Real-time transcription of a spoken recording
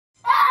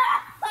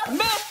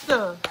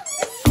Mister!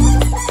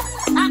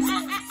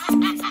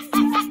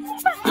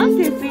 I'm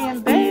just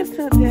being bad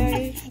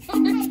today.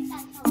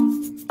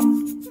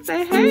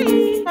 Say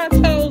hey. My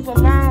toes are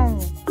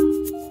long.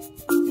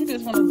 You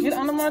just want to get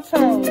under my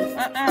toes.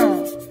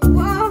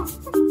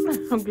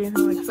 I'm getting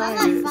him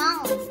excited.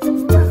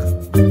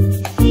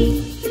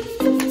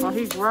 Oh,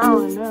 he's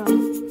growling now.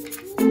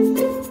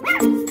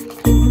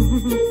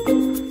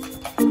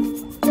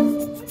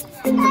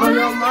 There go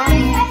your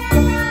mama.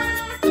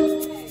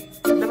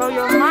 There go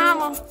your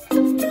mama.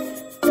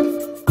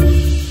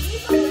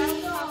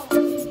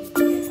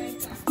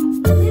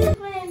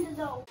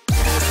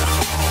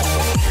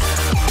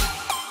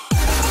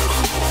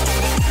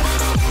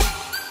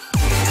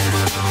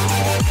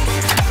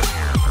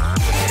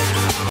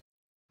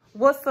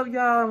 What's up,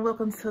 y'all, and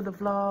welcome to the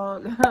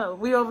vlog.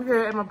 We over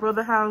here at my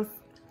brother's house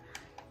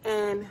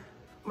and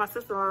my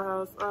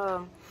sister-in-law's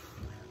house.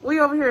 We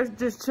over here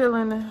just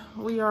chilling.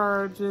 We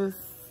are just,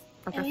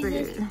 like I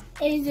said,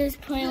 he's just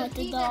playing with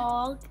the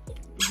dog,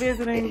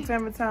 visiting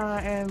family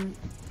time, and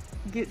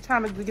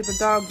trying to get the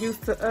dog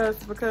used to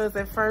us, because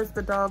at first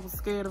the dog was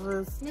scared of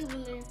us.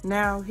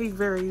 Now he's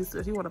very used to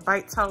it. He want to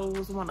bite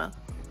toes, want to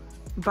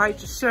bite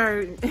your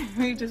shirt.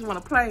 He just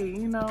want to play,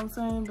 you know what I'm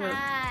saying? But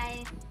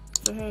hi.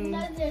 But hey,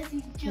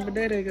 but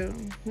there they go.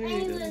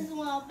 He just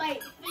want to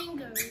bite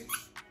fingers.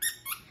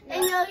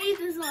 And no, he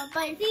just want to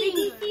bite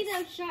fingers. See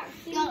those sharp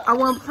fingers? I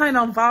wasn't planning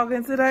on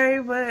vlogging today,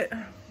 but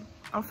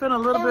I'm feeling a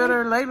little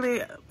better.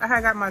 Lately, I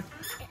had got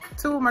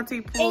two of my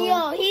teeth pulled. And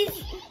yo, he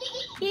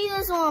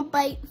just want to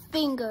bite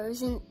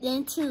fingers and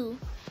then two.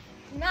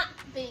 Not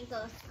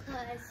fingers,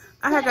 cause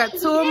I had got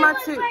two of my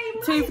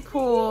teeth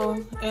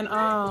pulled, and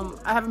I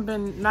haven't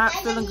been not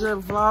feeling good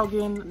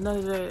vlogging, none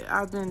of that.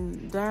 I've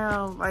been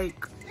down,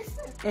 like,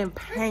 in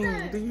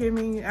pain. Do you hear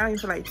me? I don't even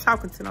feel like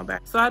talking to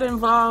nobody. So I didn't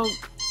vlog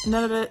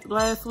none of that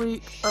last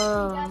week,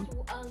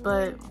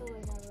 but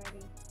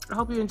I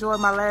hope you enjoyed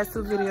my last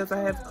two videos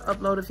I have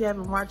uploaded. If you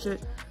haven't watched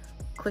it,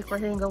 click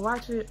right here and go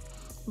watch it.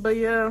 But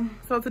yeah,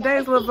 so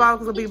today's little vlog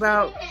will be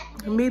about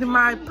meeting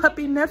my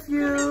puppy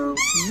nephew,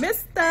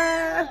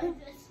 Mister.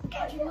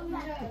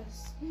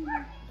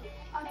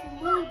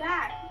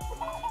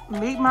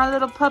 Meet my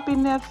little puppy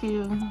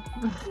nephew.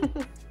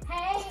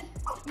 hey,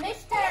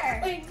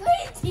 Mister.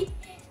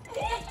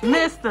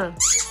 Mister.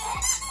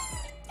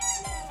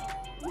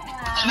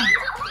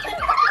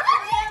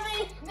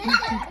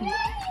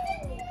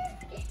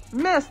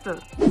 Mister.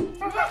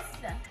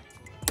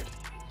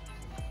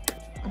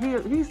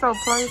 He's so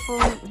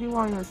playful. He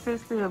won't even sit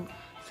still.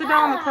 Sit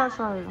down on the couch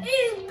right here.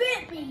 He's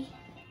bit me.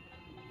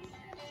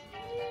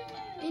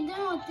 You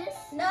done with this?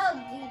 No,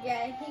 DJ.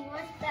 He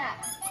wants that.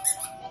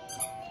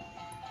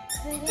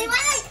 He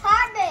wants a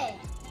carpet.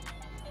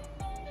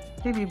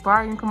 He be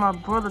biting. Come on,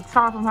 brother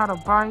taught him how to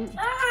bite.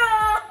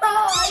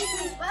 Oh,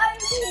 he's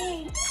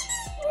biting.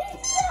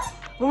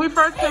 When we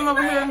first came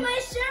over here. My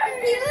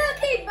shirt. Look,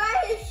 he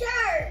bite his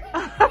shirt.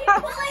 He's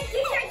pulling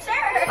his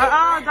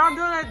shirt. Don't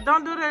do that.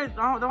 Don't do that.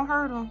 Don't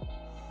hurt him.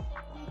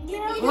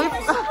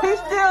 He's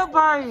still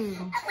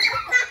biting.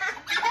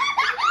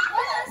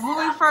 When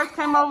we first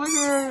came over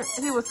here,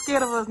 he was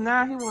scared of us.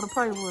 Now he want to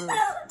play with us.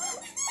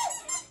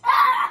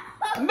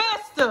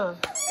 Mister!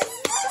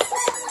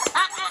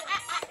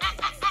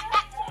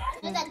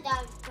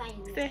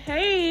 Say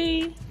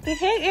hey. Say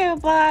hey,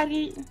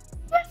 everybody.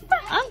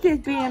 I'm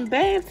just being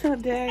bad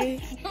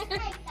today.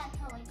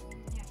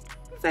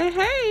 Say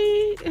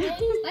hey. Why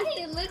are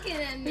you looking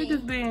at me? He's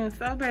just being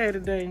so bad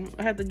today.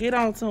 I have to get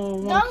on to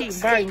him. Don't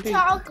keep biting people.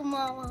 talk,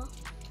 Mama.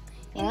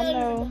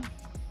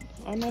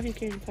 I know he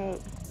can't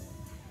talk.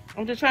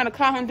 I'm just trying to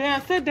calm him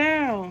down. Sit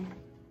down.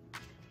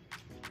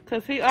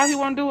 Cause all he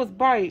wanna do is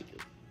bite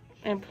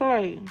and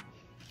play.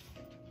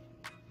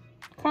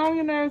 Calm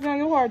your nerves down.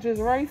 Your heart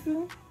just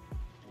racing.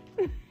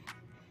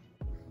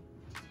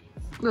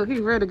 Look, he's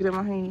ready to get in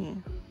my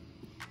hand.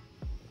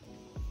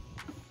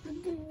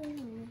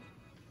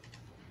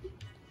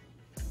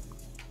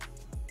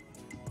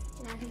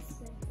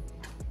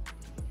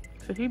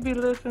 Should he be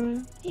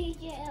listening?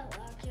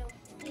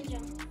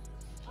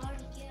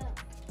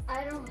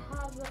 I don't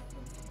have it.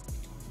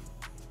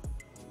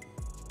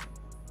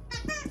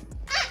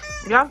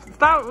 Y'all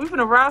stop. We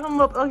finna rile him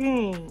up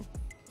again.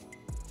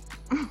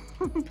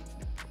 Let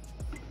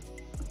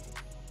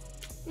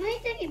me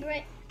take a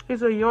break.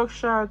 He's a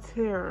Yorkshire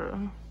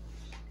Terrier.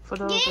 For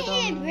those that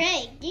don't know.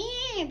 Give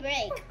me a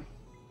break.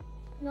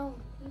 No,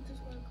 you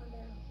just want to come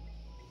down.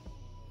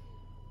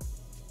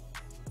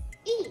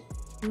 Eat.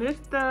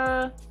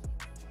 Mister.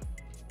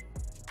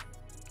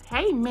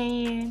 Hey,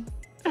 man.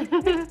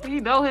 You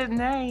know his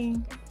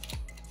name.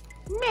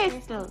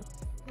 Mister.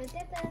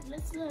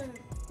 Listen.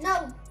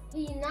 No,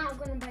 he's not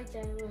going to bite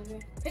that over.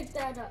 Pick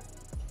that up.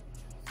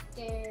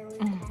 Scary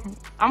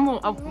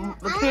cat.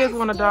 The kids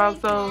want a dog,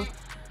 so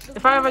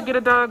if I ever get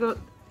a dog,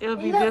 it'll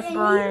be this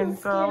brand.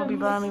 So I will be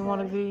buying me one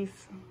of these,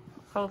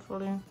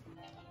 hopefully.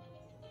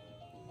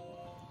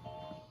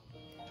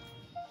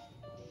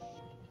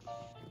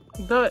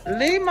 But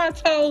leave my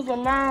toes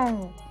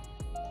alone.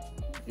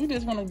 You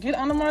just want to get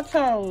under my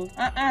toes.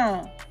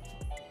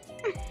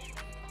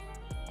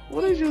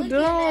 What are you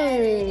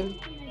doing?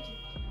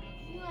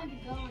 You want to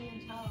go on your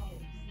toes.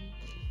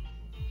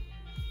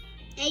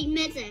 Hey,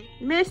 Mister.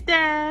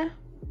 Mister.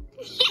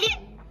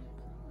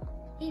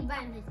 He's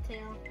biting his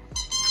tail.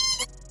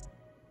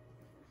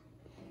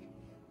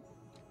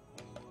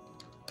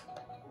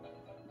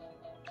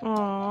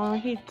 Oh,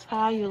 he's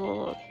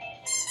tired.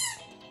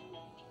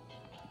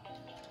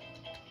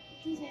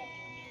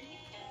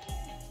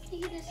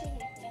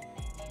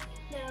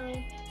 No.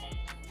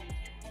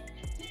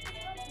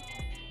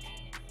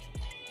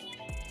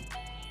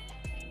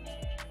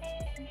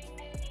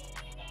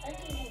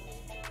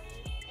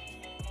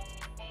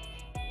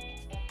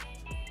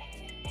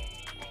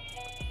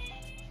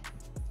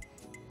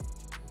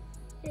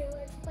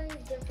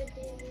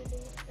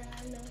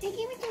 Hey,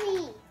 give it to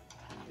me.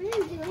 I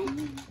didn't do it.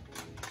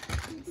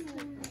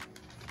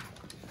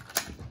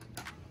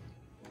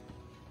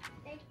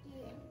 Thank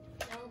you.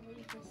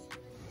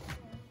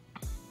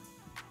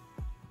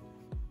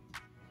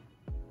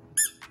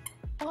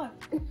 What?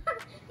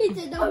 He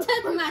said, don't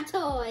touch my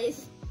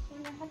toys.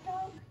 Want a hot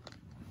dog?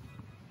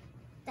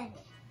 Thank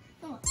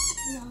you.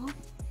 No.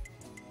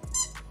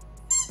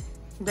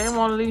 They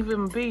won't leave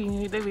him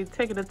be. They be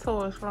taking the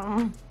toys from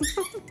him.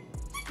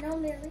 No,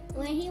 Lily.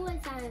 When he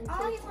went down and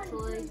took the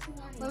toys,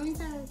 when we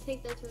started to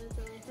take the toys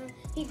away,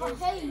 he just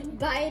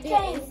bite it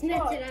and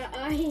snatched it out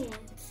of our hands.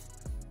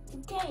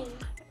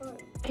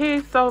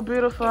 He's so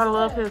beautiful. I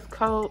love his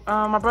coat.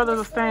 My brother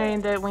was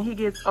saying that when he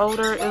gets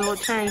older, it will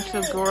change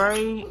to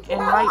gray and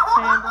light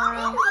tan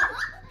brown.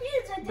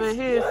 But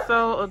he is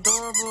so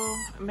adorable.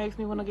 It makes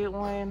me want to get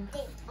one.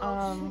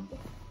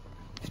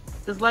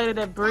 This lady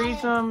that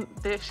breeds him,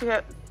 that she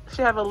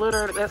have a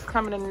litter that's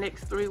coming in the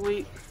next 3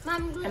 weeks.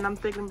 And I'm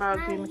thinking about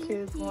getting the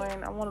kids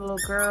one. I want a little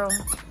girl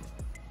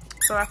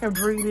so I can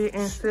breed it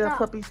and sell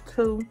puppies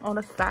too on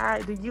the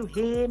side. Do you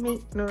hear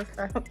me? No, it's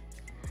not.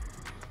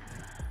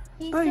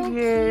 He's but so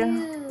yeah,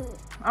 cute.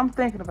 I'm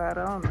thinking about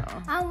it. I don't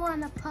know. I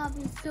want a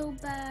puppy so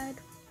bad.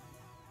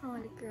 I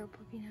want a girl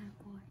puppy, not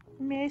a boy.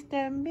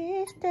 Mister.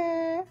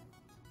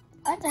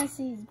 I thought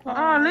see his paws.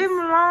 Oh, leave him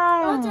alone.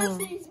 I thought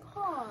see his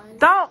paws.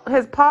 Don't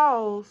his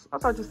paws. I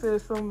thought you said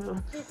something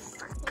else.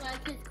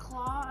 Like his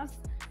claws.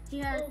 He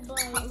has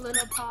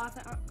little paws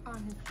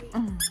on his feet.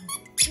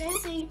 Let me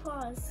see his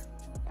paws.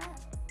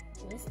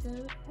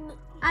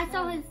 I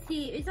saw his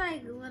teeth. It's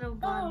like a little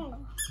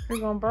bun. He's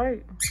gonna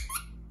bite.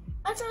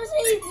 I trying to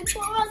see his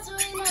paws so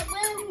he's not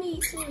letting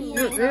me see.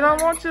 They don't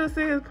want you to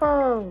see his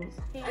paws.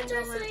 I trying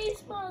to see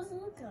his paws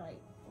look like.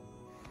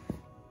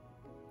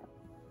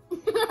 He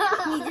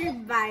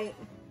just bite.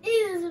 He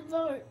just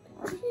bite.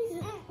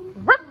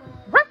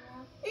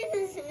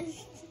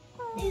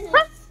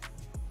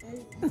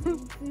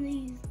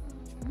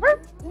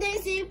 They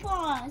see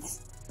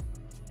paws.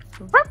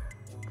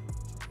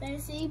 They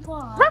see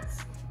paws.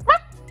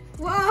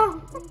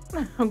 Whoa!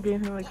 I'm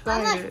getting him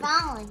excited. I'm like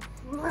falling.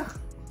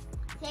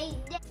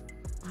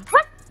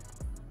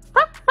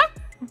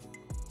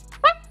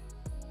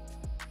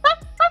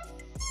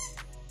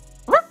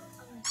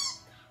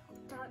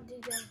 Don't do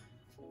that.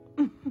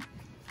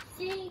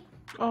 See?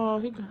 Oh,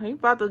 he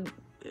about to.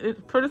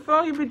 Pretty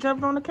soon he be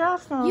jumping on the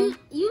couch soon.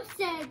 You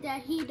said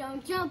that he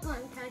don't jump on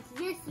the couch.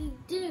 Yes, he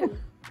do.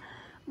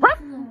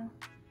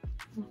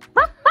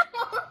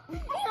 He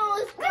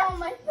almost fell on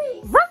my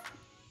face.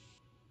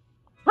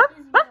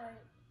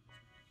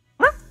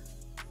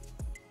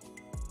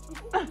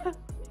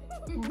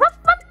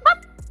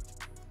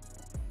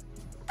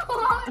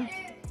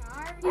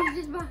 He's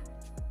just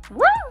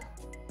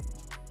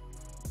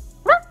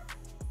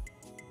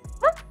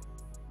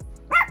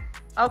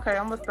okay,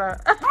 I'm gonna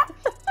start.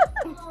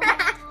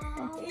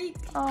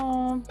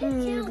 Oh,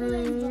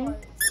 baby.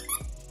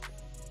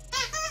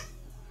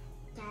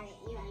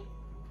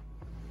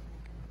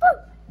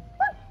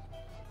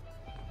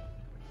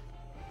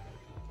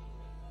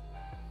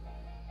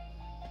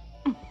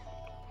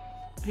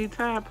 He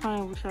tired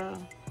playing with y'all.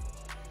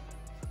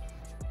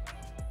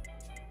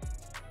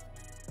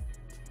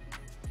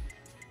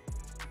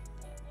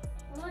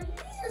 Well, he's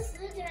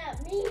just looking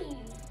at me.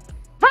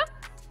 Stop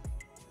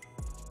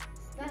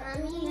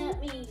looking at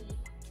me.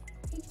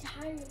 He's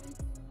tired.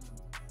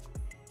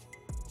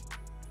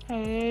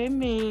 Hey,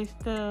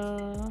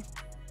 mister.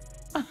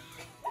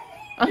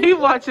 He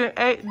watching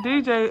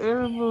DJ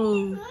every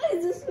move. Why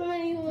is this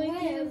funny when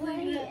he's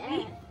looking at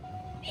me?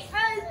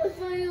 How is it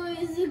funny when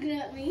he's looking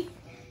at me?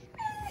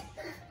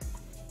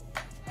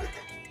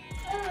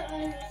 Oh,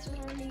 that's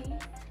funny.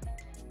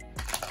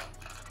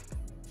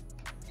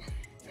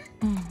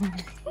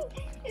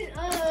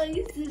 Oh,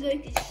 you look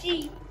like a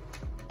sheep.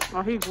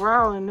 Oh, he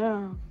growling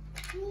now.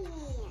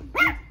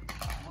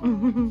 There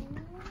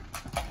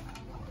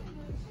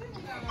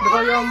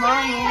go your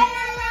mama.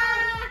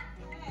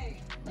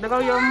 There go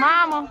your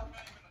mama.